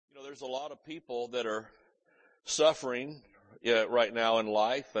there's a lot of people that are suffering right now in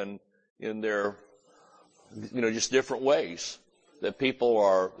life and in their, just different ways. That people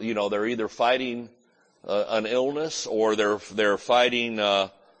are, they're either fighting an illness or they're fighting,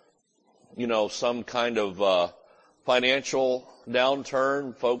 some kind of financial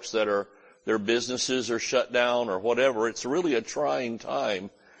downturn. Folks that their businesses are shut down or whatever. It's really a trying time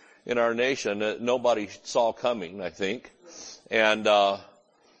in our nation that nobody saw coming, I think. And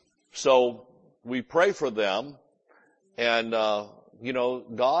so we pray for them. And,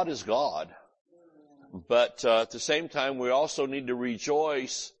 God is God. But at the same time, we also need to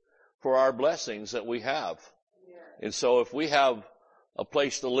rejoice for our blessings that we have. And so if we have a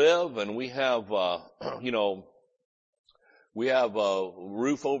place to live and we have, we have a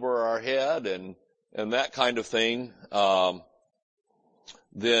roof over our head and that kind of thing,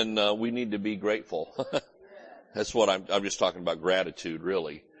 then we need to be grateful. That's what I'm just talking about, gratitude,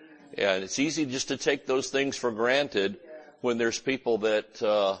 really. And it's easy just to take those things for granted when there's people that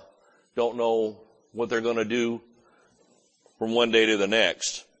don't know what they're going to do from one day to the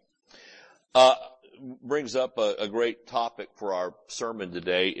next. Brings up a great topic for our sermon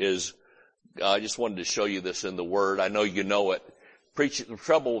today is, I just wanted to show you this in the Word. I know you know it. The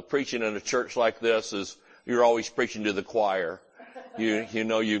trouble with preaching in a church like this is you're always preaching to the choir. You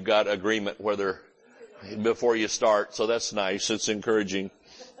know you've got agreement before you start, so that's nice. It's encouraging.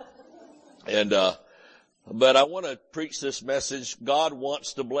 And, but I want to preach this message. God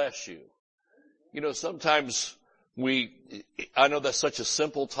wants to bless you. Sometimes I know that's such a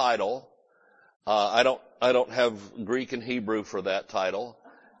simple title. I don't have Greek and Hebrew for that title.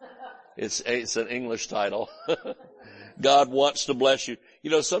 It's an English title. God wants to bless you.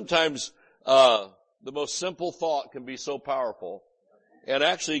 Sometimes, the most simple thought can be so powerful. And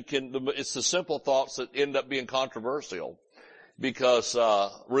actually it's the simple thoughts that end up being controversial. Because,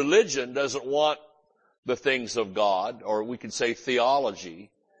 religion doesn't want the things of God, or we could say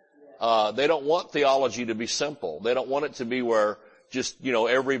theology. They don't want theology to be simple. They don't want it to be where just,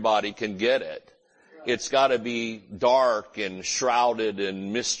 everybody can get it. It's got to be dark and shrouded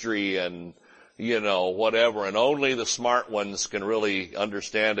in mystery and, whatever. And only the smart ones can really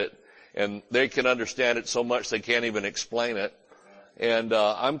understand it. And they can understand it so much they can't even explain it. And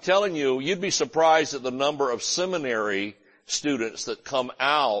I'm telling you, you'd be surprised at the number of seminary students that come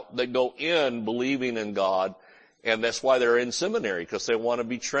out, that go in believing in God. And that's why they're in seminary, because they want to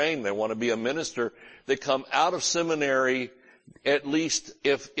be trained. They want to be a minister. They come out of seminary, at least,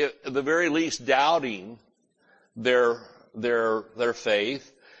 at the very least, doubting their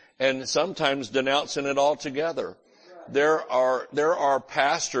faith, and sometimes denouncing it altogether. There are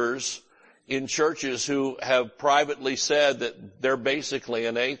pastors in churches who have privately said that they're basically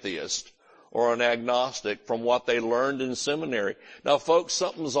an atheist or an agnostic from what they learned in seminary. Now, folks,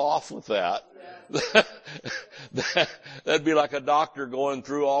 something's off with that. That'd be like a doctor going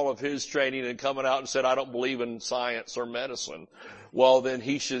through all of his training and coming out and said, I don't believe in science or medicine. Well, then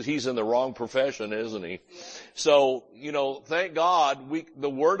he's in the wrong profession, isn't he? So, thank God, the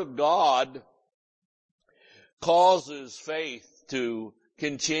Word of God causes faith to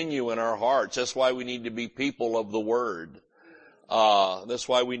continue in our hearts. That's why we need to be people of the Word. That's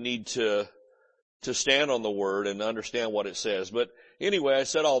why we need to stand on the Word and understand what it says. But anyway, I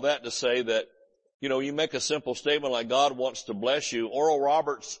said all that to say that, you make a simple statement like God wants to bless you. Oral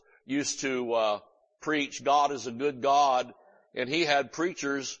Roberts used to preach God is a good God, and he had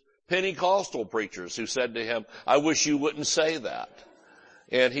preachers, Pentecostal preachers, who said to him, I wish you wouldn't say that.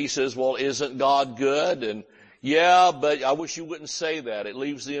 And he says, well, isn't God good? And yeah, but I wish you wouldn't say that. It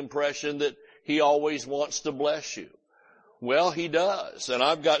leaves the impression that he always wants to bless you. Well, he does, and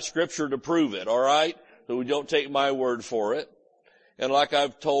I've got scripture to prove it, all right? So don't take my word for it. And like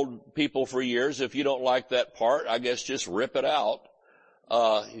I've told people for years, if you don't like that part, I guess just rip it out.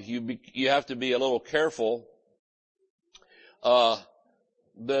 You have to be a little careful.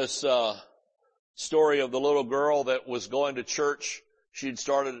 This story of the little girl that was going to church, she'd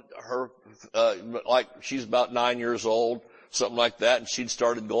started she's about 9 years old, something like that, and she'd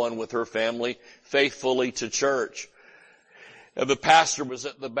started going with her family faithfully to church. And the pastor was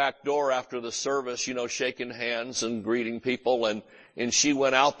at the back door after the service, shaking hands and greeting people, and she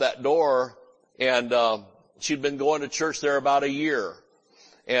went out that door, and she'd been going to church there about a year,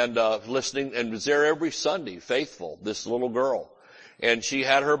 and listening, and was there every Sunday, faithful, this little girl. And she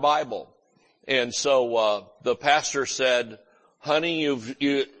had her Bible. And so the pastor said, honey,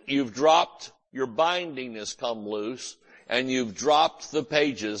 you've dropped, your binding has come loose, and you've dropped the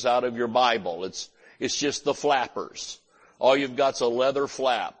pages out of your Bible. It's just the flappers. All you've got's a leather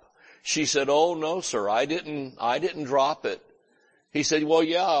flap. She said, oh no, sir, I didn't drop it. He said, well,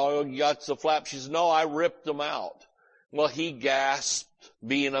 yeah, you got the flaps. She said, no, I ripped them out. Well, he gasped,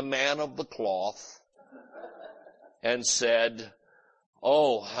 being a man of the cloth, and said,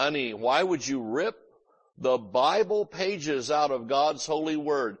 oh, honey, why would you rip the Bible pages out of God's holy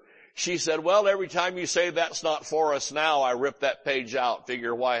word? She said, well, every time you say that's not for us now, I rip that page out.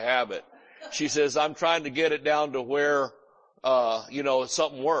 Figure why have it. She says, I'm trying to get it down to where,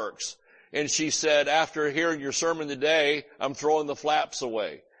 something works. And she said, after hearing your sermon today, I'm throwing the flaps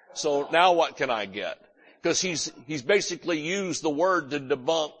away. So now what can I get? Because he's basically used the word to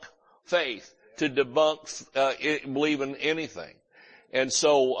debunk faith, to debunk, believing anything. And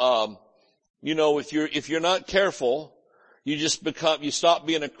so, if you're not careful, you stop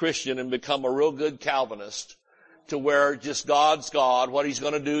being a Christian and become a real good Calvinist, to where just God's God, what he's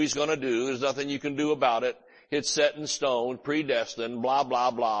gonna do, he's gonna do. There's nothing you can do about it. It's set in stone, predestined, blah,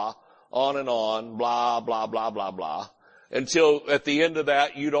 blah, blah, on and on, blah, blah, blah, blah, blah. Until at the end of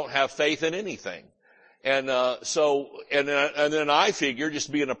that, you don't have faith in anything. And then I figure,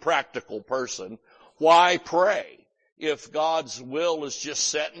 just being a practical person, why pray? If God's will is just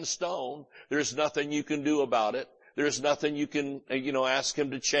set in stone, there's nothing you can do about it. There's nothing you can, ask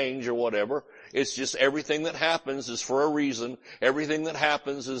him to change or whatever. It's just everything that happens is for a reason. Everything that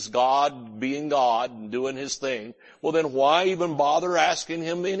happens is God being God and doing his thing. Well, then why even bother asking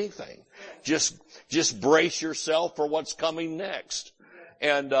him anything? Just brace yourself for what's coming next.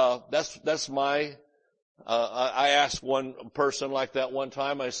 And, that's my, I asked one person like that one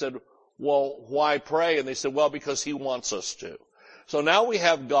time. I said, well, why pray? And they said, well, because he wants us to. So now we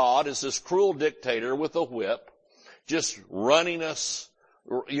have God as this cruel dictator with a whip, just running us,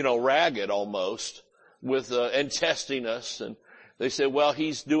 ragged almost, and testing us. And they say, well,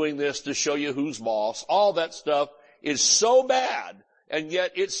 he's doing this to show you who's boss. All that stuff is so bad, and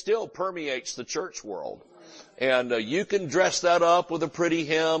yet it still permeates the church world. And you can dress that up with a pretty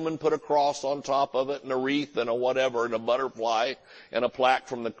hymn and put a cross on top of it and a wreath and a whatever and a butterfly and a plaque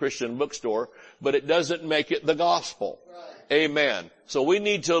from the Christian bookstore, but it doesn't make it the gospel. Right. Amen. So we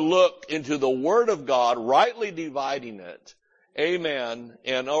need to look into the Word of God, rightly dividing it. Amen.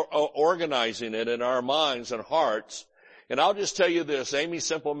 And organizing it in our minds and hearts. And I'll just tell you this. Amy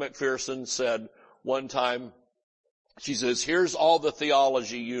Semple McPherson said one time, she says, here's all the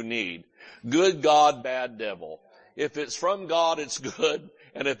theology you need. Good God, bad devil. If it's from God, it's good.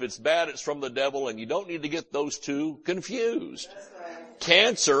 And if it's bad, it's from the devil. And you don't need to get those two confused. Right.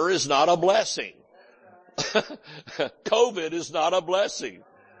 Cancer is not a blessing. COVID is not a blessing.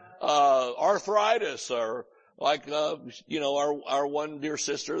 Arthritis, or like, our one dear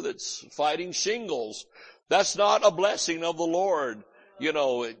sister that's fighting shingles. That's not a blessing of the Lord.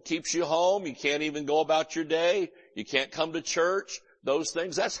 It keeps you home. You can't even go about your day. You can't come to church. Those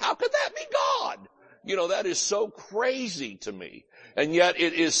things. How could that be God? That is so crazy to me. And yet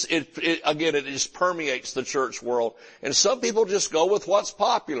it just permeates the church world. And some people just go with what's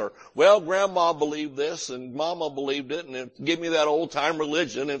popular. Well, grandma believed this and mama believed it, and give me that old time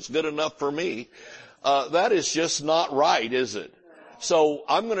religion. It's good enough for me. That is just not right, is it? So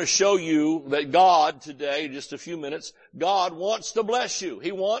I'm going to show you that God today, just a few minutes, God wants to bless you.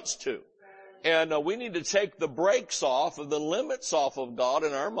 He wants to. And we need to take the brakes off of the limits off of God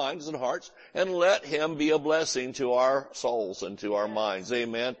in our minds and hearts and let him be a blessing to our souls and to our minds.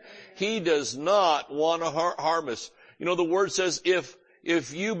 Amen. He does not want to harm us. The word says if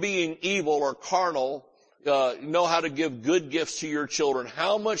you being evil or carnal know how to give good gifts to your children,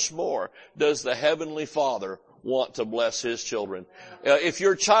 how much more does the Heavenly Father want to bless his children? If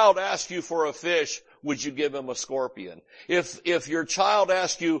your child asks you for a fish, would you give him a scorpion? If your child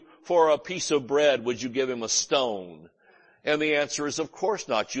asks you for a piece of bread, would you give him a stone? And the answer is, of course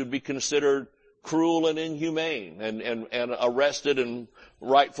not. You'd be considered cruel and inhumane and arrested, and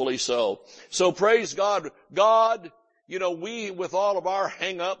rightfully so. So praise God. God, we, with all of our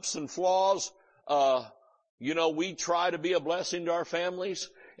hang-ups and flaws, we try to be a blessing to our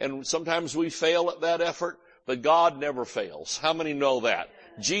families, and sometimes we fail at that effort, but God never fails. How many know that?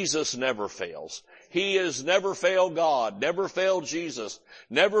 Jesus never fails. He has never failed God, never failed Jesus,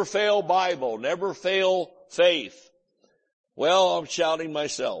 never failed Bible, never failed faith. Well, I'm shouting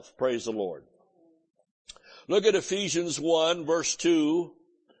myself. Praise the Lord. Look at Ephesians 1 verse 2.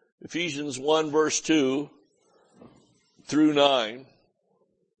 Ephesians 1 verse 2 through 9.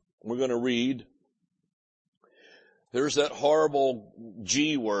 We're going to read. There's that horrible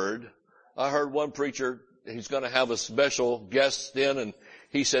G word. I heard one preacher, he's going to have a special guest in, and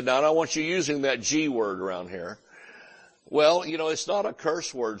he said, now I don't want you using that G word around here. Well, it's not a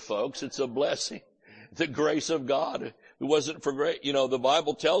curse word, folks. It's a blessing. The grace of God. It wasn't for grace. The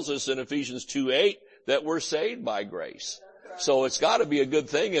Bible tells us in Ephesians 2:8 that we're saved by grace. So it's got to be a good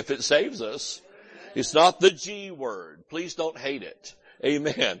thing if it saves us. It's not the G word. Please don't hate it.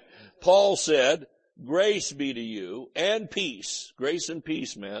 Amen. Paul said, grace be to you and peace. Grace and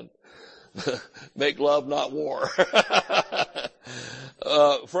peace, man. Make love, not war.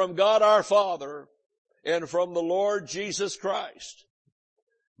 From God our Father and from the Lord Jesus Christ.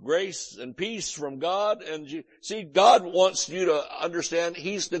 Grace and peace from God. And see, God wants you to understand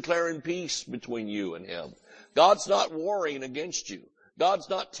He's declaring peace between you and Him. God's not warring against you. God's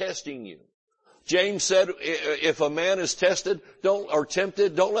not testing you. James said, if a man is tested, or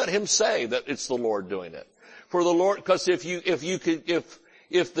tempted, don't let him say that it's the Lord doing it. For the Lord, because if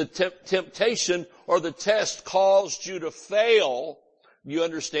the temptation or the test caused you to fail, you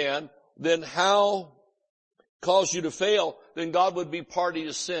understand, then how caused you to fail, then God would be party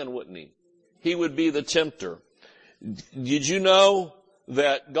to sin, wouldn't He? He would be the tempter. Did you know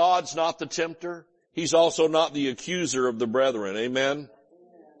that God's not the tempter? He's also not the accuser of the brethren. Amen?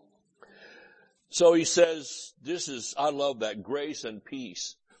 So he says, I love that, grace and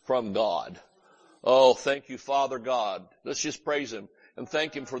peace from God. Oh, thank you, Father God. Let's just praise Him and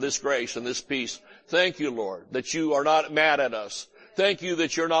thank Him for this grace and this peace. Thank you, Lord, that you are not mad at us. Thank you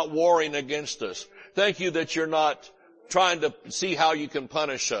that you're not warring against us. Thank you that you're not trying to see how you can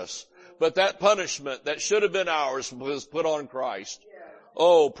punish us. But that punishment that should have been ours was put on Christ.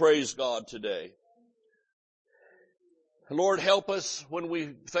 Oh, praise God today. Lord, help us when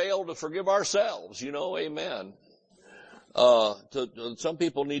we fail to forgive ourselves, amen. Some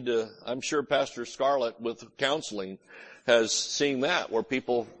people need to, I'm sure Pastor Scarlett with counseling has seen that, where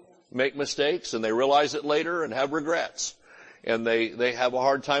people make mistakes and they realize it later and have regrets. And they have a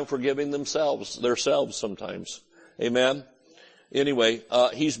hard time forgiving themselves sometimes. Amen. Anyway,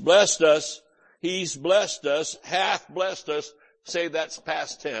 He's blessed us, hath blessed us. Say that's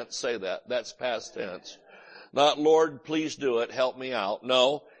past tense, say that. That's past tense. Not, Lord, please do it, help me out.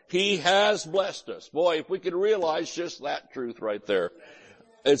 No, He has blessed us. Boy, if we could realize just that truth right there.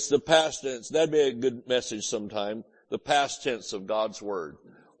 It's the past tense. That'd be a good message sometime. The past tense of God's Word.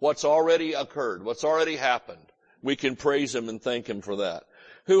 What's already occurred, what's already happened. We can praise Him and thank Him for that.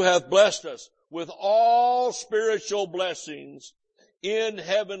 Who hath blessed us with all spiritual blessings in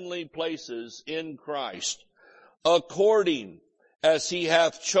heavenly places in Christ, according as He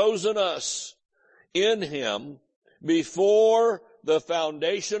hath chosen us in Him before the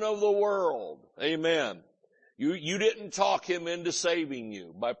foundation of the world. Amen. You didn't talk Him into saving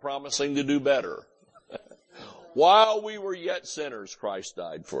you by promising to do better. While we were yet sinners, Christ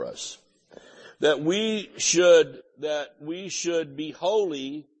died for us. That we should be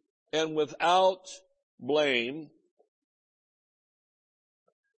holy and without blame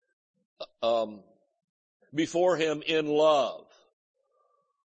before Him in love.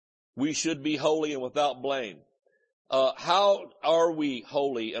 We should be holy and without blame. How are we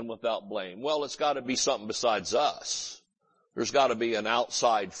holy and without blame? Well, it's got to be something besides us. There's got to be an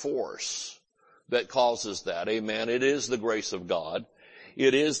outside force that causes that. Amen. It is the grace of God.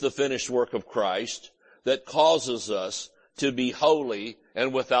 It is the finished work of Christ that causes us to be holy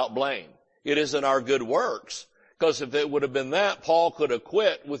and without blame. It isn't our good works, because if it would have been that, Paul could have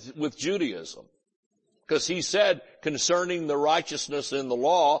quit with Judaism. Because he said, concerning the righteousness in the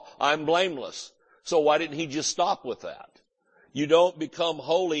law, I'm blameless. So why didn't he just stop with that? You don't become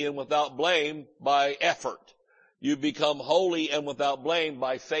holy and without blame by effort. You become holy and without blame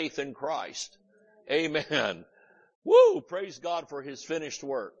by faith in Christ. Amen. Woo! Praise God for His finished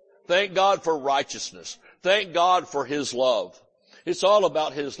work. Thank God for righteousness. Thank God for His love. It's all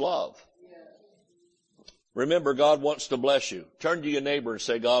about His love. Remember, God wants to bless you. Turn to your neighbor and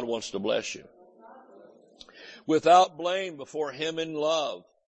say, God wants to bless you. Without blame before Him in love,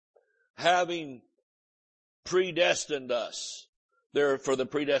 having predestined us. There, for the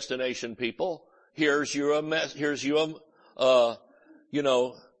predestination people, here's you a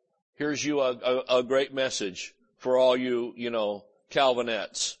great message for all you,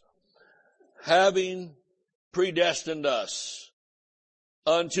 Calvinettes. Having predestined us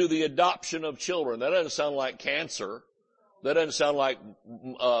unto the adoption of children. That doesn't sound like cancer. That doesn't sound like,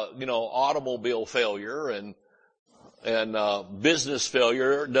 automobile failure and business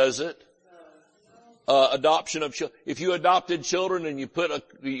failure, does it? Adoption of children. If you adopted children and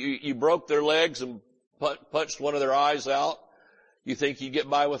you broke their legs and punched one of their eyes out, you think you get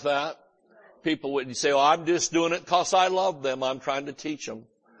by with that? People would say, I'm just doing it because I love them. I'm trying to teach them.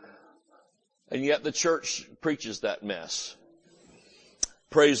 And yet the church preaches that mess.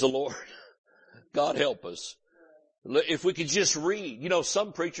 Praise the Lord. God help us. If we could just read.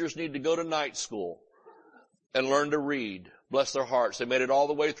 Some preachers need to go to night school and learn to read. Bless their hearts. They made it all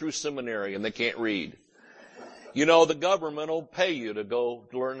the way through seminary and they can't read. You know, the government will pay you to go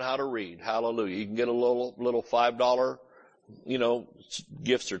learn how to read. Hallelujah. You can get a little $5,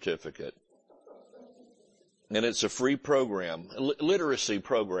 gift certificate. And it's a free program, literacy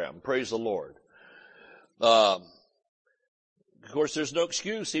program. Praise the Lord. Of course, there's no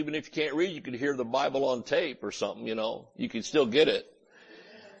excuse. Even if you can't read, you can hear the Bible on tape or something, You can still get it.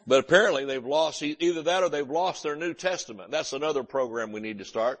 But apparently they've lost, either that or they've lost their New Testament. That's another program we need to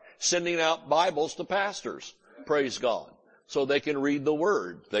start, sending out Bibles to pastors. Praise God. So they can read the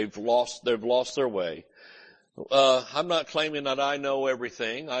Word. They've lost their way. I'm not claiming that I know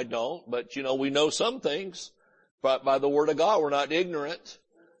everything. I don't. But, we know some things. But by the Word of God, we're not ignorant.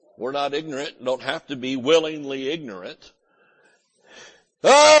 We're not ignorant. Don't have to be willingly ignorant.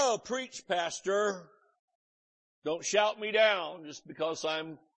 Oh, preach, Pastor. Don't shout me down just because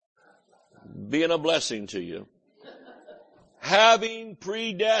I'm being a blessing to you. Having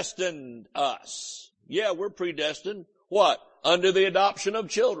predestined us. Yeah, we're predestined. What? Under the adoption of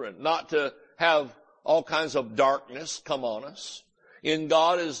children. Not to have all kinds of darkness come on us. In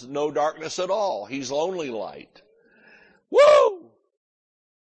God is no darkness at all. He's only light. Woo!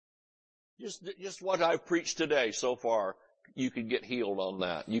 Just what I've preached today so far, you could get healed on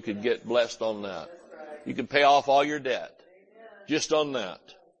that. You could get blessed on that. You could pay off all your debt. Just on that.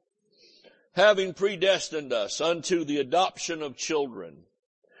 Having predestined us unto the adoption of children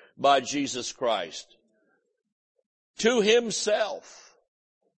by Jesus Christ to Himself.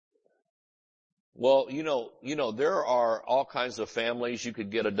 Well, there are all kinds of families you could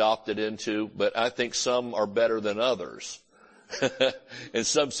get adopted into, but I think some are better than others. And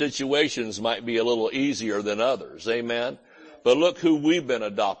some situations might be a little easier than others. Amen. But look who we've been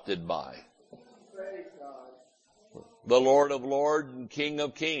adopted by. The Lord of Lords and King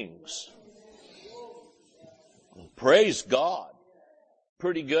of Kings. Praise God.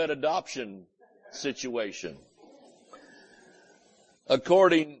 Pretty good adoption situation.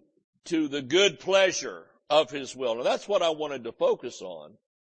 According to the good pleasure of His will. Now that's what I wanted to focus on.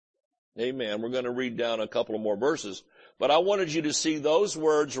 Amen. We're going to read down a couple of more verses. But I wanted you to see those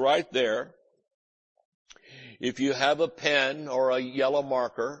words right there. If you have a pen or a yellow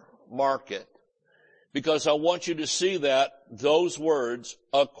marker, mark it. Because I want you to see that, those words,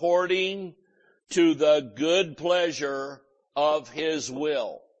 according to the good pleasure of His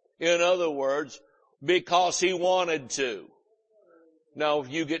will. In other words, because He wanted to. Now,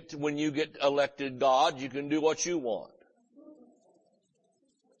 when you get elected God, you can do what you want.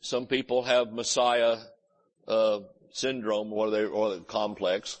 Some people have Messiah, syndrome, or the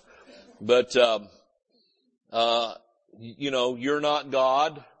complex. But, you're not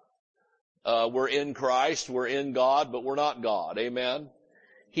God. We're in Christ, we're in God, but we're not God. Amen.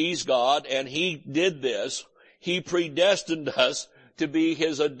 He's God, and He did this. He predestined us to be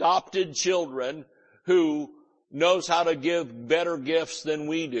His adopted children who knows how to give better gifts than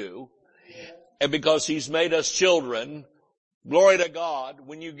we do. And because He's made us children, glory to God,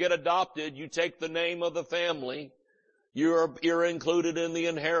 when you get adopted, you take the name of the family. You're included in the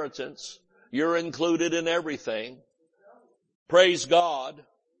inheritance. You're included in everything. Praise God.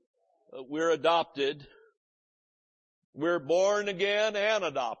 We're adopted. We're born again and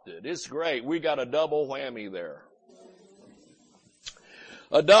adopted. It's great. We got a double whammy there.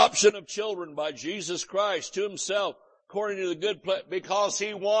 Adoption of children by Jesus Christ to Himself, according to the good pleasure, because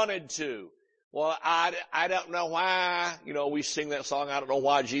He wanted to. Well, I don't know why. We sing that song, I don't know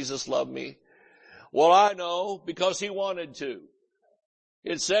why Jesus loved me. Well, I know, because He wanted to.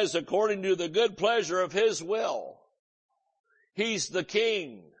 It says, according to the good pleasure of His will. He's the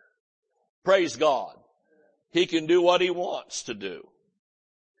King. Praise God. He can do what He wants to do.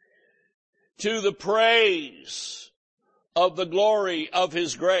 To the praise of the glory of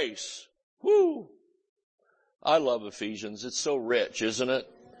His grace. Whoo! I love Ephesians. It's so rich, isn't it?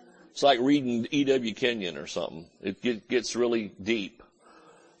 It's like reading E.W. Kenyon or something. It gets really deep.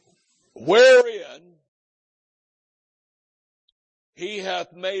 Wherein He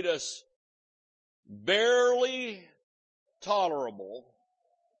hath made us barely tolerable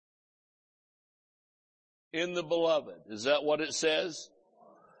in the beloved. Is that what it says?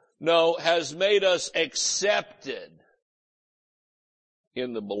 No, has made us accepted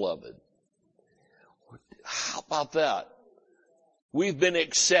in the beloved. How about that? We've been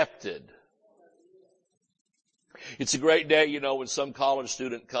accepted. It's a great day, when some college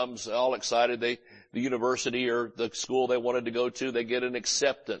student comes all excited, the university or the school they wanted to go to, they get an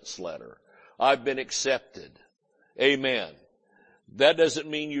acceptance letter. I've been accepted. Amen. That doesn't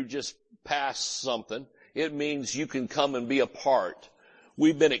mean you just pass something. It means you can come and be a part.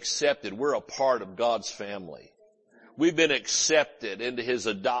 We've been accepted. We're a part of God's family. We've been accepted into His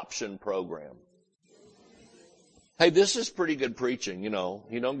adoption program. Hey, this is pretty good preaching, you know.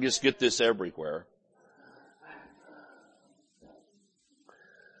 You don't just get this everywhere.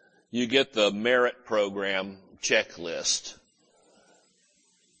 You get the merit program checklist.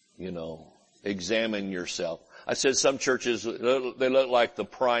 You know, examine yourself. I said some churches, they look like the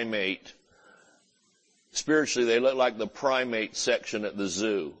primate. Spiritually, they look like the primate section at the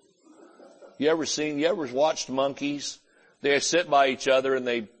zoo. You ever watched monkeys? They sit by each other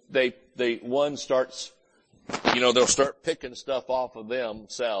and one starts, you know, they'll start picking stuff off of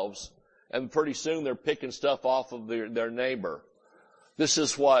themselves, and pretty soon they're picking stuff off of their neighbor. This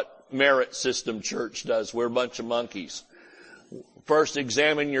is what Merit System Church does. We're a bunch of monkeys. First,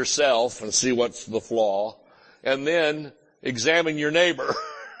 examine yourself and see what's the flaw, and then examine your neighbor.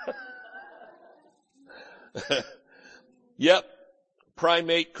 Yep,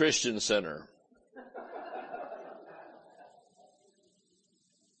 Primate Christian Center.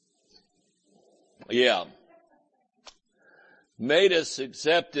 Yeah. Made us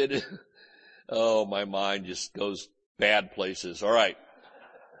accepted. Oh, my mind just goes bad places. All right.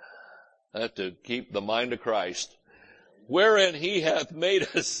 I have to keep the mind of Christ. Wherein he hath made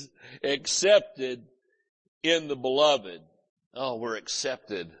us accepted in the beloved. Oh, we're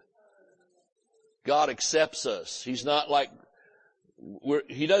accepted. God accepts us. He's not like,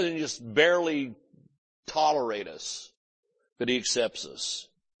 he doesn't just barely tolerate us, but he accepts us.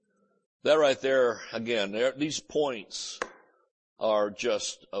 That right there, again, these points are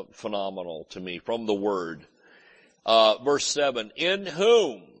just phenomenal to me from the Word. Verse 7, in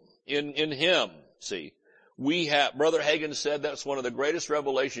whom, in him, see, we have, Brother Hagin said that's one of the greatest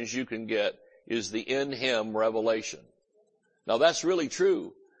revelations you can get is the in him revelation. Now that's really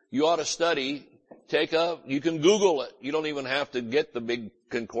true. You ought to study, you can Google it. You don't even have to get the big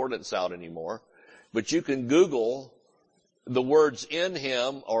concordance out anymore, but you can Google the words in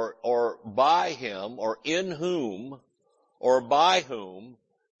him or by him or in whom or by whom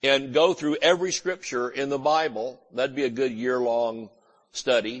and go through every scripture in the Bible. That'd be a good year-long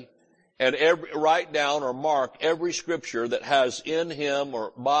study. And write down or mark every scripture that has in him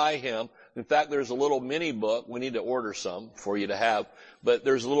or by him. In fact, there's a little mini book. We need to order some for you to have. But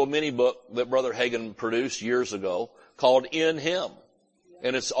there's a little mini book that Brother Hagin produced years ago called In Him.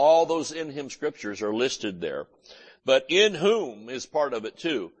 And it's all those in him scriptures are listed there. But in whom is part of it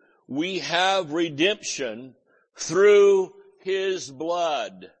too. We have redemption through his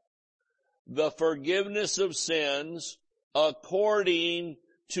blood, the forgiveness of sins according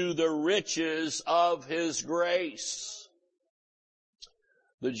to the riches of his grace.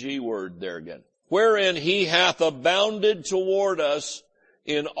 The G word there again. Wherein he hath abounded toward us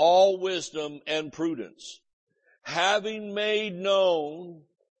in all wisdom and prudence, having made known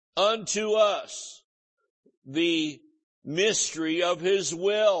unto us the mystery of his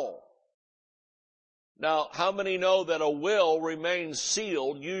will. Now, how many know that a will remains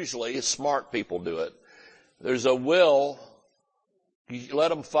sealed? Usually, smart people do it. There's a will. You let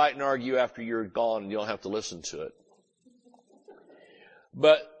them fight and argue after you're gone, and you don't have to listen to it.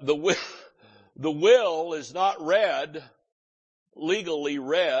 But the will is not legally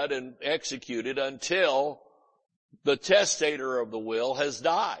read and executed until the testator of the will has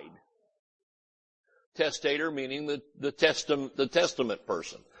died. Testator meaning the testament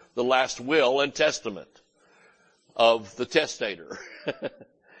person, the last will and testament of the testator.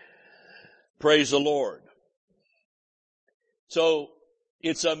 Praise the Lord. So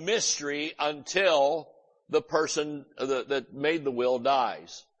it's a mystery until the person that made the will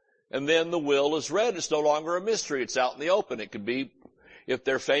dies. And then the will is read. It's no longer a mystery. It's out in the open. It could be, if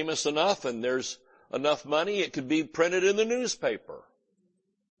they're famous enough and there's enough money, it could be printed in the newspaper.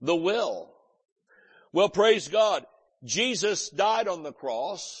 The will. Well, praise God. Jesus died on the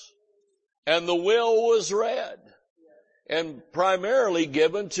cross and the will was read and primarily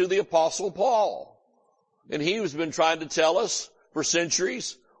given to the Apostle Paul. And he has been trying to tell us for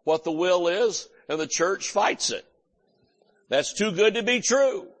centuries what the will is, and the church fights it. That's too good to be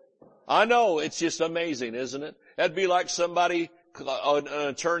true. I know, it's just amazing, isn't it? That'd be like somebody, an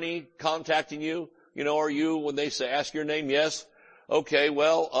attorney contacting you, or you, when they say, ask your name, yes. Okay,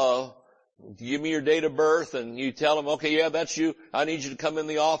 well, give me your date of birth, and you tell them, okay, yeah, that's you. I need you to come in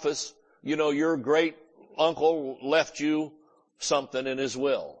the office. Your great uncle left you something in his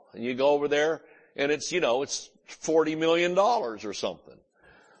will. And you go over there, and it's $40 million or something.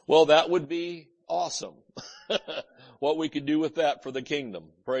 Well, that would be awesome. What we could do with that for the kingdom.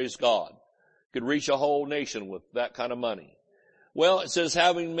 Praise God. Could reach a whole nation with that kind of money. Well, it says,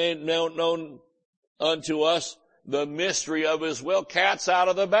 having made known unto us the mystery of his will. Cat's out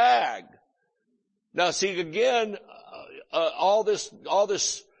of the bag. Now see, again, all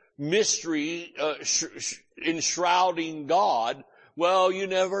this mystery, enshrouding God. Well, you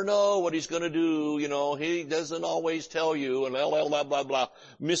never know what he's going to do. You know, he doesn't always tell you, and blah, blah, blah, blah.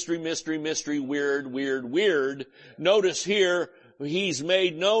 Mystery, mystery, mystery, weird, weird, weird. Notice here, he's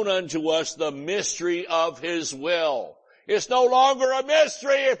made known unto us the mystery of his will. It's no longer a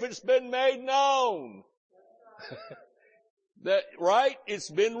mystery if it's been made known. That, right? It's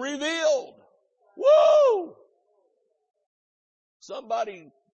been revealed. Woo!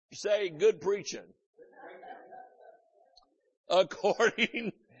 Somebody say good preaching.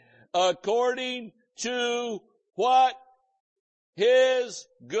 According to what? His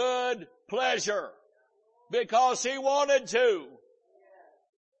good pleasure. Because he wanted to.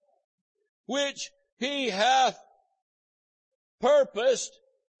 Which he hath purposed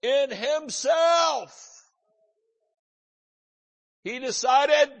in himself. He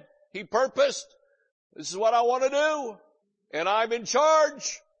decided, he purposed, this is what I want to do. And I'm in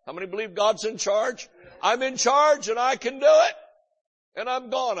charge. How many believe God's in charge? I'm in charge and I can do it. And I'm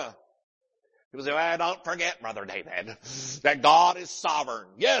gonna. People say, well, don't forget, Brother David, that God is sovereign.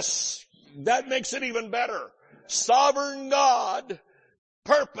 Yes, that makes it even better. Sovereign God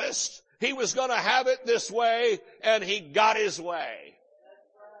purposed he was gonna have it this way, and he got his way.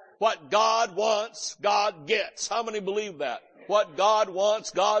 What God wants, God gets. How many believe that? What God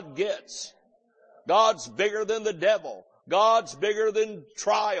wants, God gets. God's bigger than the devil. God's bigger than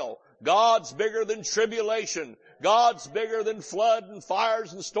trial. God's bigger than tribulation. God's bigger than flood and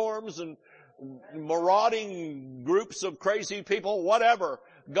fires and storms and marauding groups of crazy people, whatever.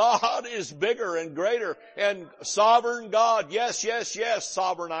 God is bigger and greater. And sovereign God, yes, yes, yes,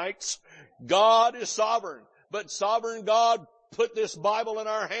 sovereignites. God is sovereign. But sovereign God put this Bible in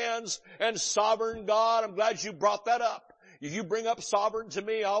our hands, and sovereign God, I'm glad you brought that up. If you bring up sovereign to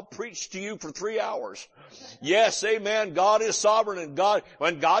me, I'll preach to you for 3 hours. Yes, amen. God is sovereign, and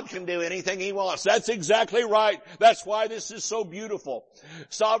when God can do anything he wants. That's exactly right. That's why this is so beautiful.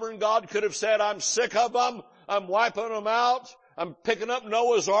 Sovereign God could have said, I'm sick of them. I'm wiping them out. I'm picking up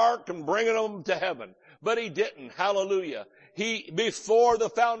Noah's Ark and bringing them to heaven. But he didn't. Hallelujah. Before the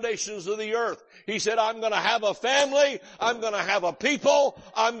foundations of the earth, he said, I'm going to have a family. I'm going to have a people.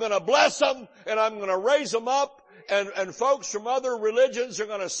 I'm going to bless them, and I'm going to raise them up. And folks from other religions are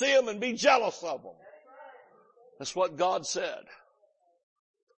going to see them and be jealous of them. That's what God said.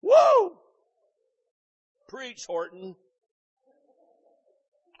 Woo! Preach, Horton.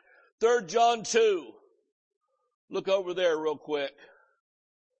 3 John 2. Look over there real quick.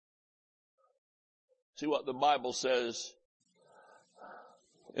 See what the Bible says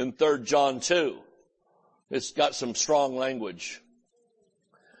in 3 John 2. It's got some strong language.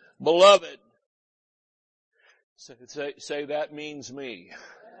 Beloved. Say that means me.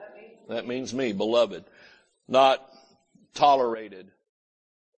 That means me, beloved. Not tolerated.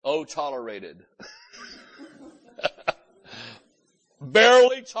 Oh, tolerated.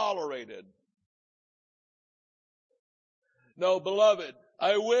 Barely tolerated. No, beloved,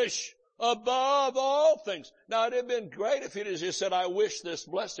 I wish above all things. Now, it'd have been great if he'd have just said, I wish this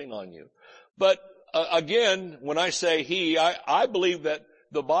blessing on you. But again, when I say he, I believe that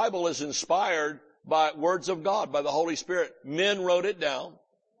the Bible is inspired by words of God, by the Holy Spirit. Men wrote it down,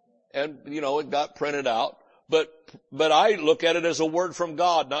 and, it got printed out. But I look at it as a word from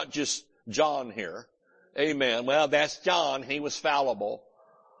God, not just John here. Amen. Well, that's John. He was fallible.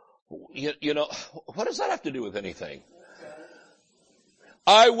 What does that have to do with anything?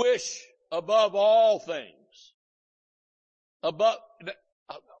 I wish above all things. Above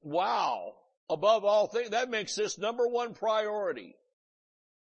all things. That makes this number one priority.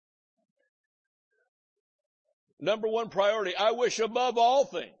 Number one priority. I wish above all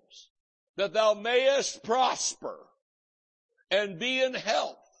things that thou mayest prosper and be in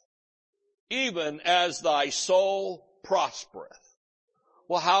health, even as thy soul prospereth.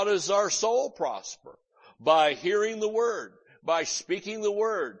 Well, how does our soul prosper? By hearing the word, by speaking the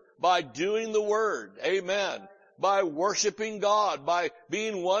word, by doing the word. Amen. By worshiping God, by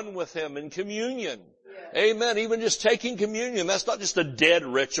being one with him in communion. Yeah. Amen. Even just taking communion, that's not just a dead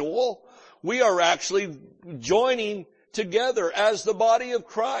ritual. We are actually joining together as the body of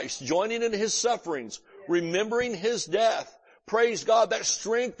Christ, joining in his sufferings, remembering his death. Praise God, that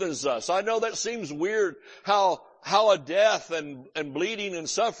strengthens us. I know that seems weird how a death and bleeding and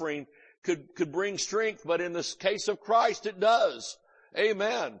suffering could bring strength, but in this case of Christ it does.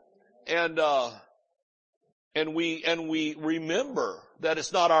 Amen. And we remember that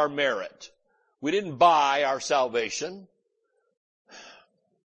it's not our merit. We didn't buy our salvation.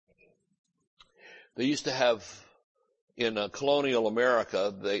 They used to have, in colonial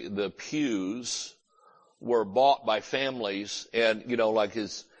America, the pews were bought by families, and, like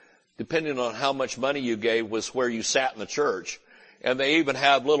depending on how much money you gave, was where you sat in the church. And they even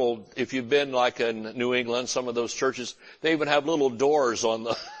have little, if you've been like in New England, some of those churches, they even have little doors on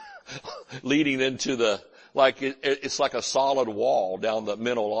the, leading into the, like it's like a solid wall down the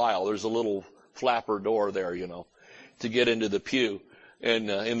middle aisle. There's a little flapper door there, to get into the pew. And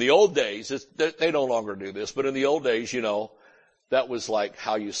in the old days, they no longer do this, but in the old days, that was like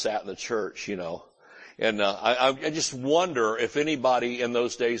how you sat in the church, And I just wonder if anybody in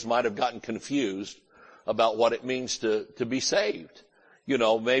those days might have gotten confused about what it means to be saved.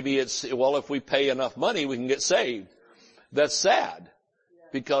 Maybe it's, well, if we pay enough money, we can get saved. That's sad,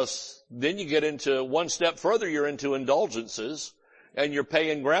 because then you get into one step further, you're into indulgences, and you're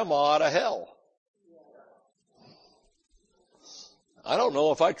paying grandma out of hell. I don't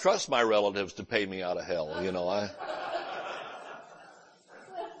know if I trust my relatives to pay me out of hell,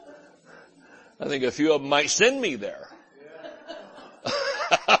 I think a few of them might send me there.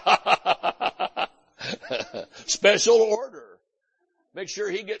 Special order. Make sure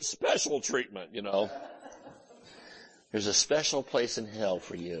he gets special treatment, There's a special place in hell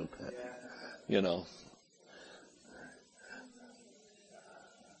for you,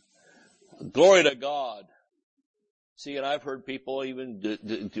 Glory to God. See, and I've heard people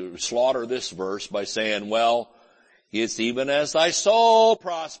even slaughter this verse by saying, well, it's even as thy soul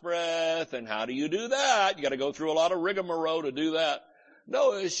prospereth. And how do you do that? You got to go through a lot of rigmarole to do that.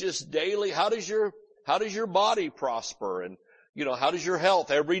 No, it's just daily. How does your body prosper? And, how does your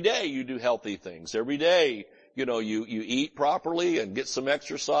health? Every day you do healthy things. Every day, you eat properly and get some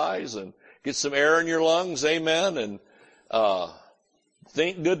exercise and get some air in your lungs. Amen. And,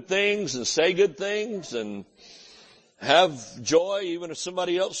 think good things and say good things and have joy even if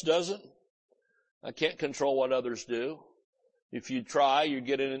somebody else doesn't. I can't control what others do. If you try, you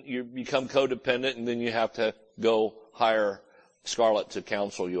become codependent, and then you have to go hire Scarlett to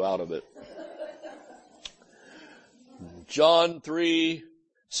counsel you out of it. John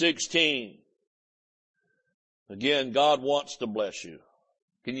 3:16. Again, God wants to bless you.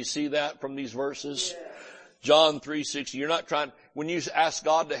 Can you see that from these verses? Yeah. John 3:16. You're not trying, when you ask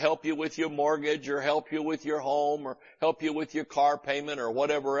God to help you with your mortgage or help you with your home or help you with your car payment or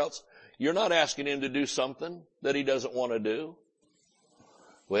whatever else, you're not asking him to do something that he doesn't want to do.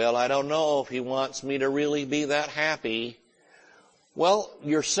 Well, I don't know if he wants me to really be that happy. Well,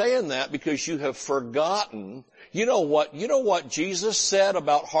 you're saying that because you have forgotten. You know what Jesus said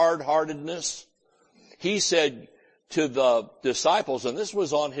about hard-heartedness? He said to the disciples, and this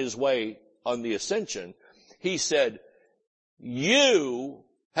was on his way on the ascension, he said, you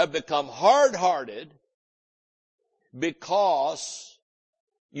have become hard-hearted because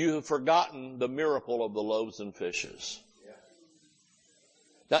you have forgotten the miracle of the loaves and fishes.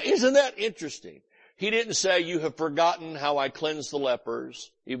 Now, isn't that interesting? He didn't say, you have forgotten how I cleansed the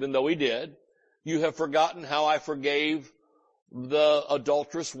lepers, even though he did. You have forgotten how I forgave the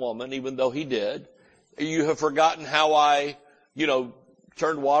adulterous woman, even though he did. You have forgotten how I,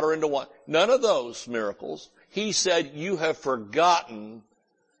 turned water into wine. None of those miracles. He said, you have forgotten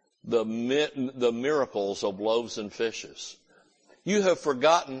the miracles of loaves and fishes. You have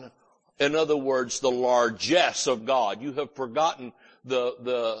forgotten, in other words, the largesse of God. You have forgotten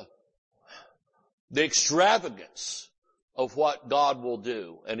the extravagance of what God will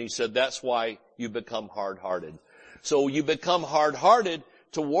do. And he said, that's why you become hard-hearted. So you become hard-hearted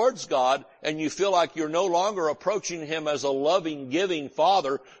towards God, and you feel like you're no longer approaching him as a loving, giving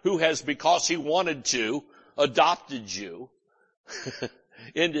father who has, because he wanted to, adopted you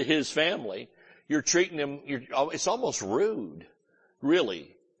into his family. You're treating him, it's almost rude,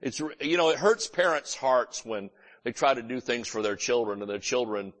 really. It hurts parents' hearts when they try to do things for their children and their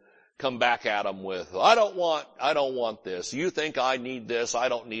children come back at them with, I don't want this. You think I need this. I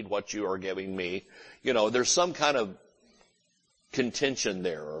don't need what you are giving me. There's some kind of contention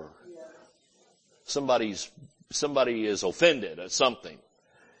there, or somebody is offended at something.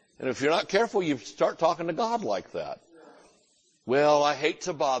 And if you're not careful, you start talking to God like that. Well, I hate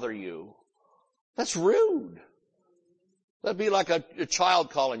to bother you. That's rude. That'd be like a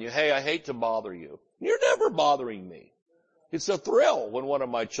child calling you, hey, I hate to bother you. You're never bothering me. It's a thrill when one of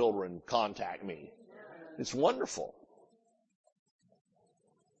my children contact me. It's wonderful.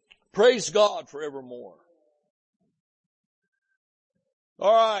 Praise God forevermore.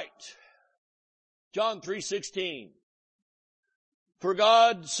 All right. John 3:16. For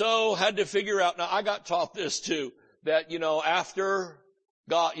God so had to figure out, now I got taught this too, that, after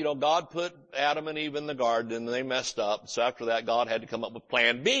God, God put Adam and Eve in the garden and they messed up. So after that, God had to come up with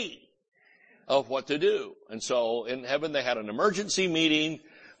plan B of what to do. And so in heaven, they had an emergency meeting,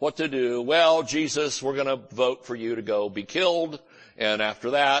 what to do. Well, Jesus, we're going to vote for you to go be killed. And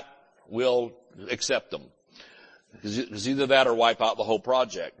after that, we'll accept them. Because either that or wipe out the whole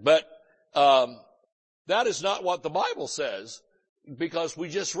project. But that is not what the Bible says, because we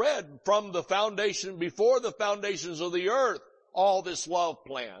just read from the foundation, before the foundations of the earth, all this love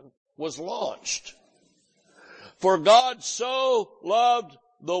plan was launched. For God so loved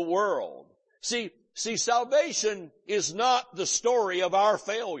the world. See, salvation is not the story of our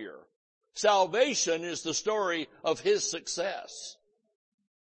failure. Salvation is the story of His success.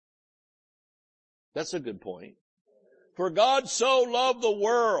 That's a good point. For God so loved the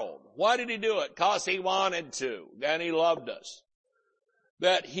world. Why did He do it? Because He wanted to, and He loved us.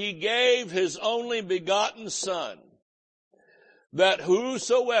 That He gave His only begotten Son, that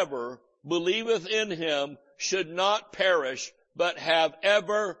whosoever believeth in Him should not perish, but have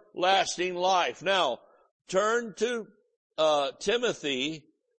everlasting life. Now, turn to Timothy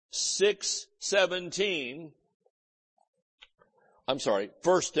 6:17. I'm sorry,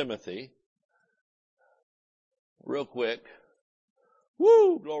 1 Timothy. Real quick.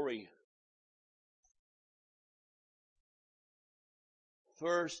 Woo, glory.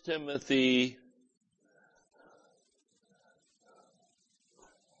 1 Timothy.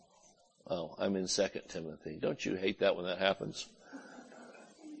 Oh, I'm in 2 Timothy. Don't you hate that when that happens?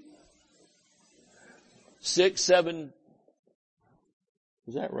 6:7.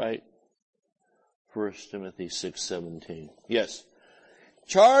 Is that right? 1 Timothy 6:17. Yes.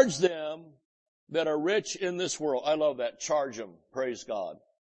 Charge them that are rich in this world. I love that. Charge them. Praise God.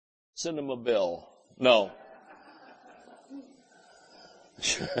 Send them a bill. No.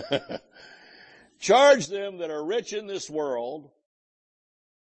 Charge them that are rich in this world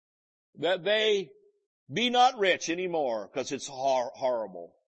that they be not rich anymore, because it's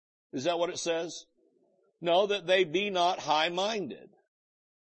horrible. Is that what it says? No, that they be not high-minded,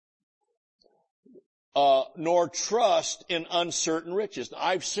 nor trust in uncertain riches. Now,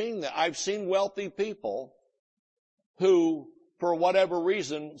 I've seen that. I've seen wealthy people who, for whatever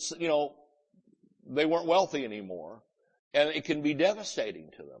reason, they weren't wealthy anymore, and it can be devastating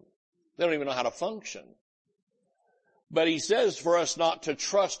to them. They don't even know how to function. But He says for us not to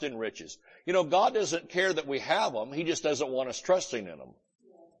trust in riches. God doesn't care that we have them. He just doesn't want us trusting in them.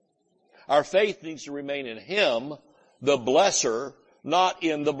 Our faith needs to remain in Him, the blesser, not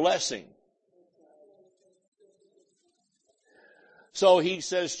in the blessing. So He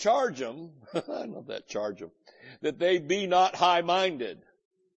says, charge them. I love that, charge them. That they be not high-minded.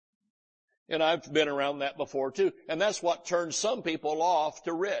 And I've been around that before too. And that's what turns some people off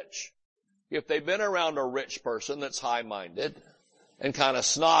to rich. If they've been around a rich person that's high-minded and kind of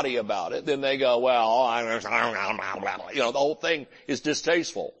snotty about it, then they go, well, the whole thing is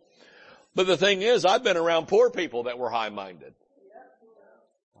distasteful. But the thing is, I've been around poor people that were high-minded.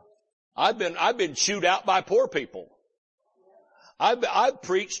 I've been chewed out by poor people. I've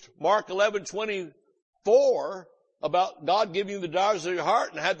preached Mark 11:24 about God giving you the desires of your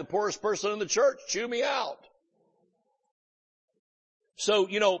heart, and had the poorest person in the church chew me out. So,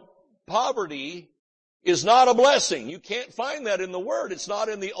 poverty is not a blessing. You can't find that in the Word. It's not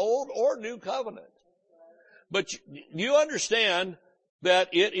in the Old or New Covenant. But you understand that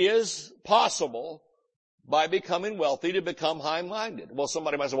it is possible by becoming wealthy to become high-minded. Well,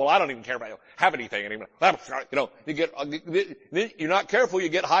 somebody might say, well, I don't even care about have anything anymore. You're not careful, you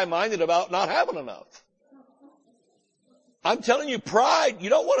get high-minded about not having enough. I'm telling you, pride, you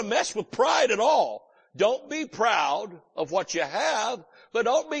don't want to mess with pride at all. Don't be proud of what you have, but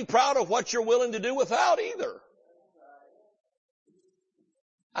don't be proud of what you're willing to do without either.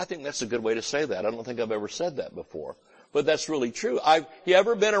 I think that's a good way to say that. I don't think I've ever said that before, but that's really true. You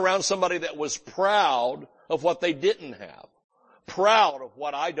ever been around somebody that was proud of what they didn't have? Proud of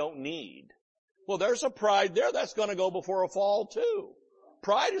what I don't need? Well, there's a pride there that's going to go before a fall too.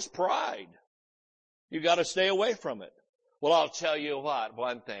 Pride is pride. You got to stay away from it. Well, I'll tell you what,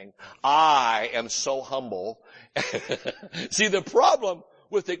 one thing. I am so humble. See, the problem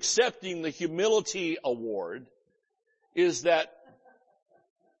with accepting the humility award is that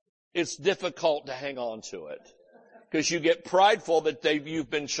it's difficult to hang on to it, because you get prideful that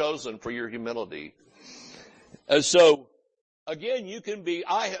you've been chosen for your humility. And so, again, you can be,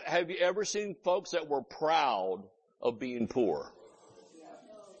 have you ever seen folks that were proud of being poor?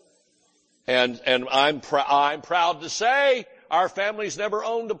 And I'm proud to say our family's never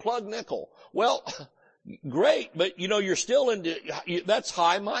owned a plug nickel. Well, great, but you're still that's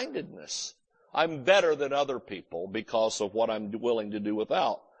high-mindedness. I'm better than other people because of what I'm willing to do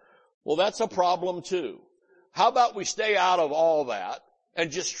without. Well, that's a problem too. How about we stay out of all that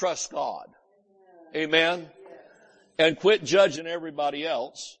and just trust God? Amen? And quit judging everybody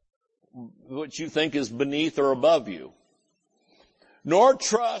else, what you think is beneath or above you. Nor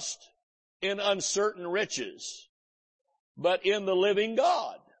trust in uncertain riches, but in the living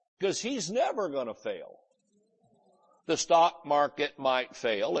God, because He's never going to fail. The stock market might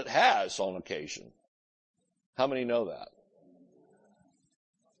fail. It has on occasion. How many know that?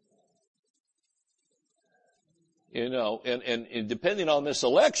 You know, and depending on this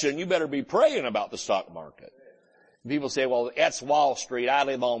election, you better be praying about the stock market. People say, well, that's Wall Street. I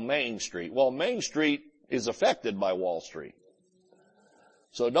live on Main Street. Well, Main Street is affected by Wall Street.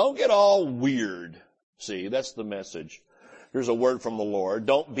 So don't get all weird. See, that's the message. Here's a word from the Lord.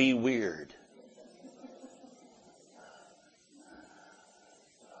 Don't be weird.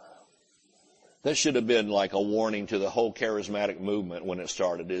 That should have been like a warning to the whole charismatic movement when it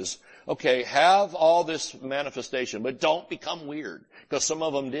started is, okay, have all this manifestation, but don't become weird, because some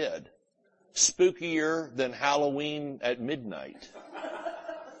of them did. Spookier than Halloween at midnight.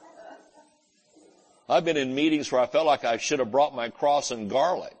 I've been in meetings where I felt like I should have brought my cross and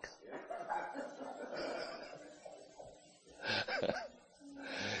garlic.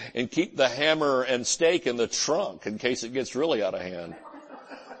 And keep the hammer and stake in the trunk in case it gets really out of hand.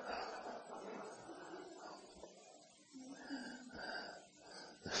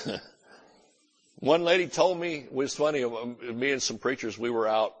 One lady told me, it was funny, me and some preachers, we were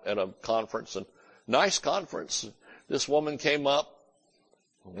out at a conference, and nice conference. This woman came up,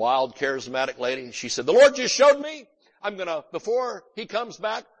 wild, charismatic lady. She said, the Lord just showed me, before He comes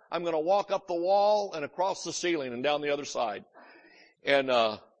back, I'm going to walk up the wall and across the ceiling and down the other side. And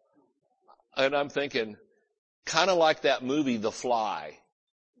I'm thinking, kind of like that movie, The Fly,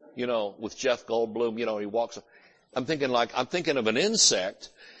 you know, with Jeff Goldblum, you know, he walks up. I'm thinking of an insect.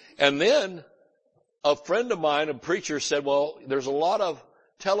 And then a friend of mine, a preacher, said, well, there's a lot of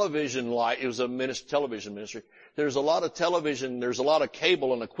television it was a television ministry. There's a lot of television, there's a lot of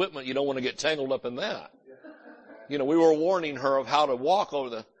cable and equipment. You don't want to get tangled up in that. You know, we were warning her of how to walk over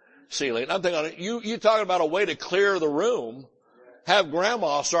the ceiling. I'm thinking, you talking about a way to clear the room, have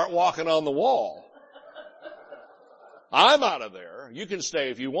grandma start walking on the wall. I'm out of there. You can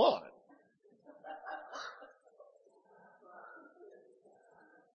stay if you want.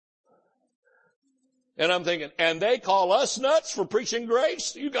 And I'm thinking, and they call us nuts for preaching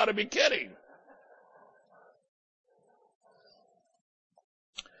grace? You got to be kidding.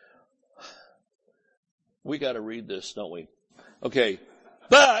 We got to read this, don't we? Okay.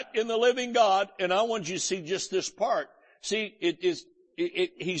 But in the living God, and I want you to see just this part. See,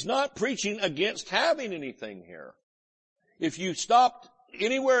 he's not preaching against having anything here. If you stopped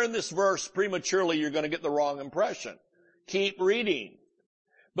anywhere in this verse prematurely, you're going to get the wrong impression. Keep reading.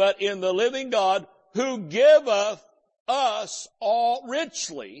 But in the living God, who giveth us all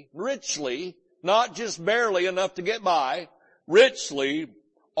richly, not just barely enough to get by, richly,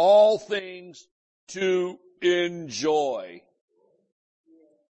 all things to enjoy.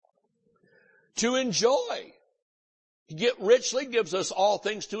 To enjoy. Richly gives us all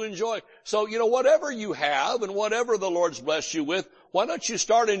things to enjoy. So, you know, whatever you have and whatever the Lord's blessed you with, why don't you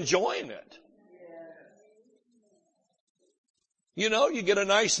start enjoying it? You know, you get a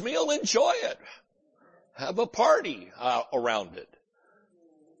nice meal, enjoy it. Have a party around it.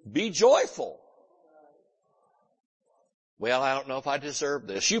 Be joyful. Well, I don't know if I deserve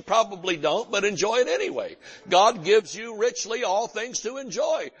this. You probably don't, but enjoy it anyway. God gives you richly all things to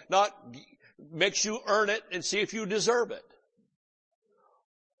enjoy. Not makes you earn it and see if you deserve it.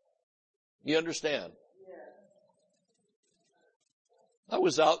 You understand? I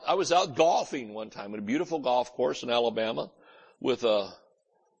was out golfing one time at a beautiful golf course in Alabama with a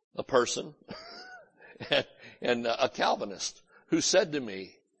person and a Calvinist who said to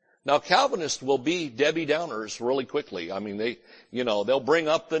me, now Calvinists will be Debbie Downers really quickly. I mean, they'll bring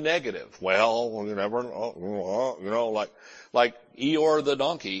up the negative. Well, you never know, you know, like Eeyore the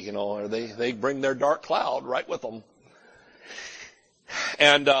donkey, you know, or they bring their dark cloud right with them.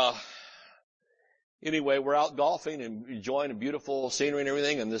 And, anyway, we're out golfing and enjoying a beautiful scenery and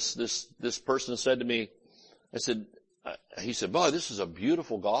everything. And this person said to me, he said, boy, this is a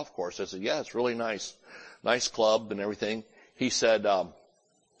beautiful golf course. I said, yeah, it's really nice club and everything. He said,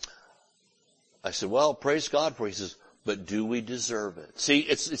 I said, well, praise God for it. He says, but do we deserve it? See,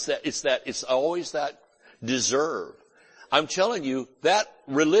 it's always that deserve. I'm telling you, that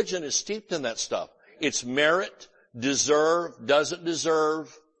religion is steeped in that stuff. It's merit, deserve, doesn't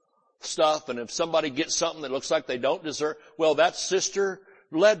deserve stuff. And if somebody gets something that looks like they don't deserve, well, that's Sister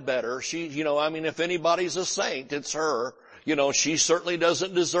Ledbetter. She, you know, I mean, if anybody's a saint, it's her. You know, she certainly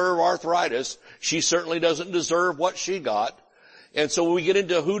doesn't deserve arthritis. She certainly doesn't deserve what she got. And so when we get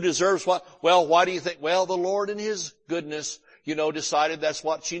into who deserves what, well, why do you think? Well, the Lord in His goodness, you know, decided that's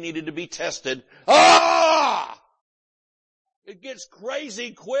what she needed to be tested. Ah! It gets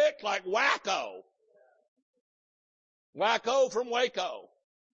crazy quick like Wacko. Wacko from Waco.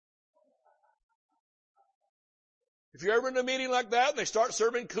 If you're ever in a meeting like that and they start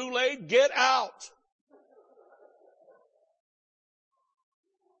serving Kool-Aid, get out.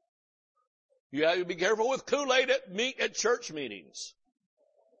 You have to be careful with Kool-Aid at church meetings.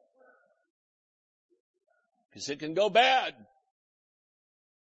 Because it can go bad.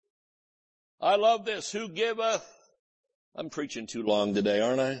 I love this. Who giveth, I'm preaching too long today,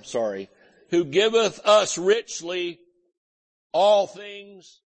 aren't I? Sorry. Who giveth us richly all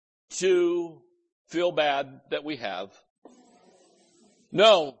things to feel bad that we have.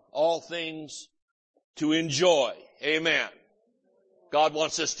 No, all things to enjoy. Amen. God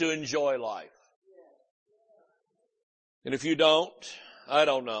wants us to enjoy life. And if you don't, I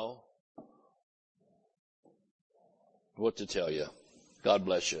don't know what to tell you. God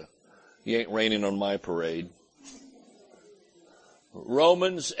bless you. You ain't raining on my parade.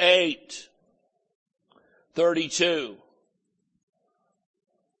 Romans 8:32.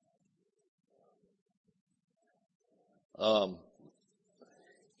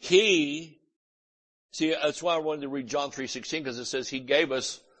 See, that's why I wanted to read John 3:16, because it says He gave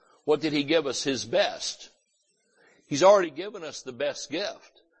us, what did He give us? His best. He's already given us the best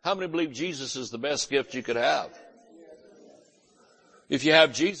gift. How many believe Jesus is the best gift you could have? If you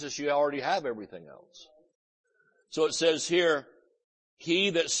have Jesus, you already have everything else. So it says here,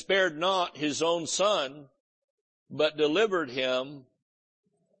 He that spared not His own Son, but delivered Him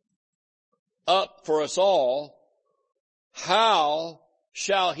up for us all, how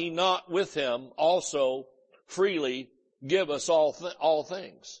shall He not with Him also freely give us all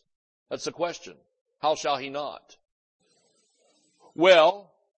things? That's the question. How shall He not?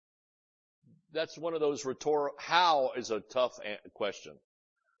 Well, that's one of those rhetorical, how is a tough question.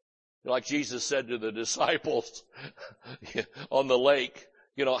 Like Jesus said to the disciples on the lake,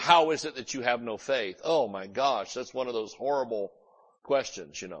 how is it that you have no faith? Oh my gosh, that's one of those horrible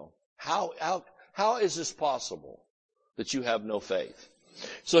questions, How is this possible that you have no faith?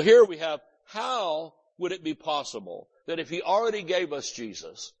 So here we have, how would it be possible that if He already gave us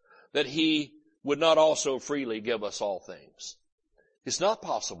Jesus, that He would not also freely give us all things? It's not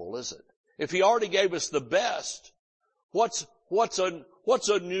possible, is it? If He already gave us the best, what's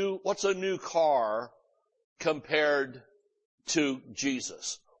a new car compared to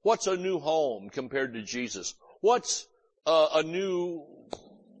Jesus? What's a new home compared to Jesus? What's a new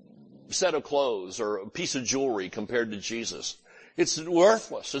set of clothes or a piece of jewelry compared to Jesus? It's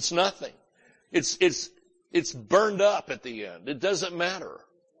worthless. It's nothing. It's burned up at the end. It doesn't matter.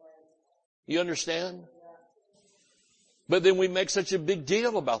 You understand? But then we make such a big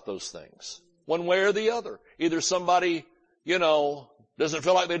deal about those things, one way or the other. Either somebody, doesn't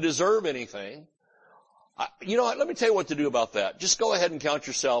feel like they deserve anything. Let me tell you what to do about that. Just go ahead and count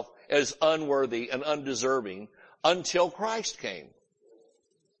yourself as unworthy and undeserving until Christ came.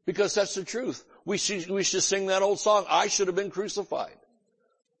 Because that's the truth. We should sing that old song, I should have been crucified.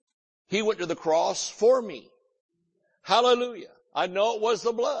 He went to the cross for me. Hallelujah. I know it was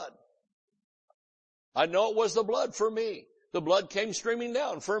the blood. I know it was the blood for me. The blood came streaming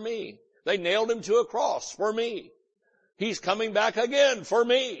down for me. They nailed Him to a cross for me. He's coming back again for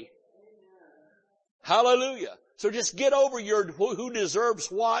me. Hallelujah. So just get over your who deserves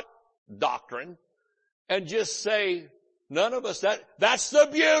what doctrine and just say, none of us, that's the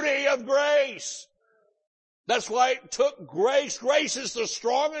beauty of grace. That's why it took grace. Grace is the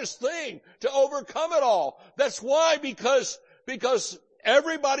strongest thing to overcome it all. That's why, because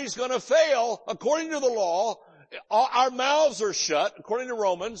everybody's going to fail according to the law. Our mouths are shut according to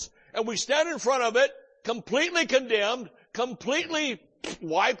Romans, and we stand in front of it completely condemned, completely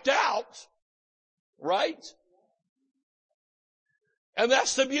wiped out. Right? And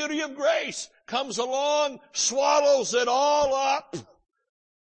that's the beauty of grace. Comes along, swallows it all up,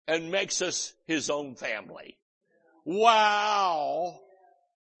 and makes us His own family. Wow.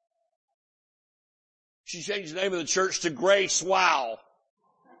 She changed the name of the church to Grace Wow.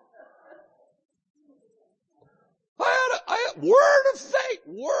 I had word of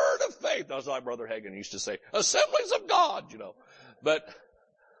faith. That's like Brother Hagin used to say, Assemblies of God, But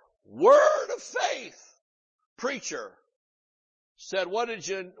word of faith preacher said, what did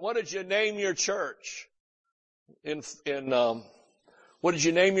you name your church? What did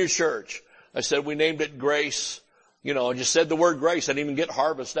you name your church? I said, we named it Grace. I just said the word grace. I didn't even get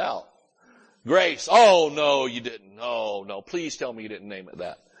harvest out. Grace. Oh, no, you didn't. Oh, no. Please tell me you didn't name it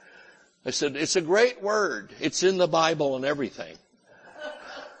that. I said, it's a great word. It's in the Bible and everything.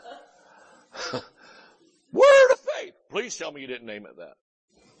 Word of faith. Please tell me you didn't name it that.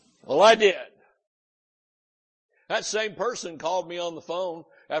 Well, I did. That same person called me on the phone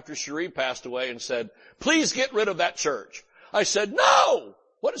after Cherie passed away and said, please get rid of that church. I said, no!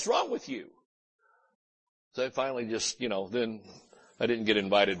 What is wrong with you? So I finally just, then I didn't get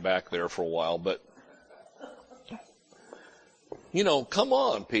invited back there for a while, but, come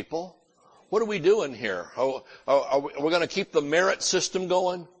on, people. What are we doing here? Are we going to keep the merit system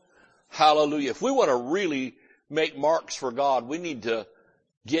going? Hallelujah. If we want to really make marks for God, we need to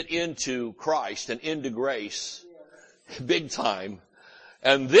get into Christ and into grace big time.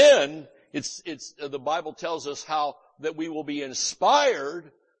 And then it's the Bible tells us how that we will be inspired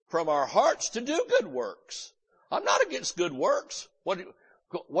from our hearts to do good works. I'm not against good works.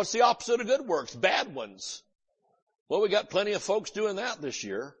 What's the opposite of good works? Bad ones. Well, we got plenty of folks doing that this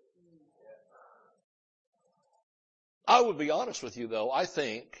year. I would be honest with you though, I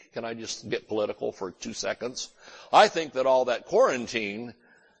think, can I just get political for 2 seconds? I think that all that quarantine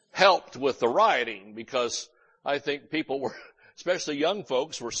helped with the rioting because I think people were, especially young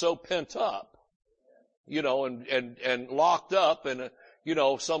folks, were so pent up, and locked up in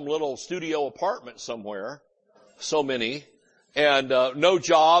some little studio apartment somewhere, so many, and no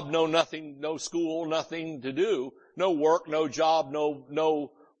job, no nothing, no school, nothing to do, no work, no job,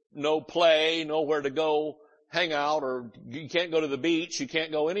 no play, nowhere to go hang out, or you can't go to the beach, you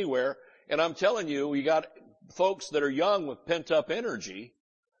can't go anywhere. And I'm telling you, you got folks that are young with pent up energy,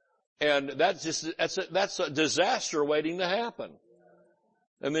 and that's a disaster waiting to happen.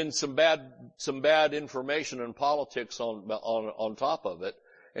 And then some bad information and politics on top of it,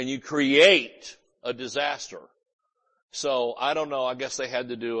 and you create a disaster. So I don't know, I guess they had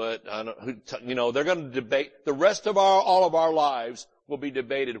to do it. They're going to debate the rest of all of our lives will be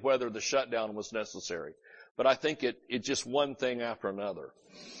debated whether the shutdown was necessary. But I think it's just one thing after another.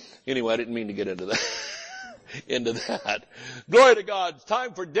 Anyway, I didn't mean to get into that. Glory to God. It's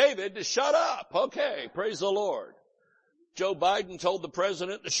time for David to shut up. Okay. Praise the Lord. Joe Biden told the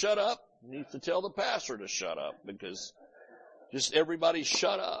president to shut up. He needs to tell the pastor to shut up because just everybody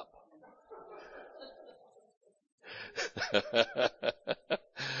shut up.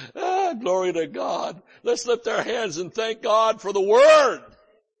 Glory to God. Let's lift our hands and thank God for the Word.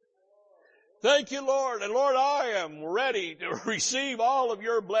 Thank you, Lord. And Lord, I am ready to receive all of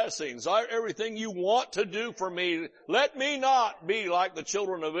your blessings. Everything you want to do for me. Let me not be like the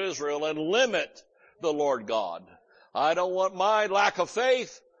children of Israel and limit the Lord God. I don't want my lack of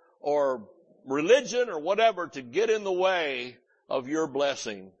faith or religion or whatever to get in the way of your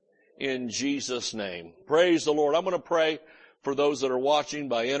blessing in Jesus' name. Praise the Lord. I'm going to pray for those that are watching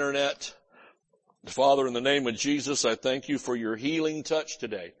by internet. Father, in the name of Jesus, I thank you for your healing touch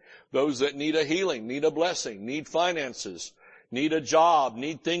today. Those that need a healing, need a blessing, need finances, need a job,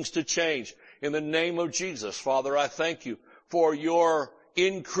 need things to change. In the name of Jesus, Father, I thank you for your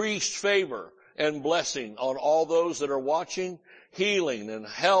increased favor and blessing on all those that are watching, healing and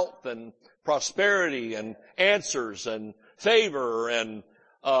health and prosperity and answers and favor and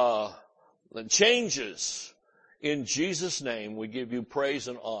changes. In Jesus' name, we give you praise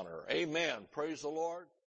and honor. Amen. Praise the Lord.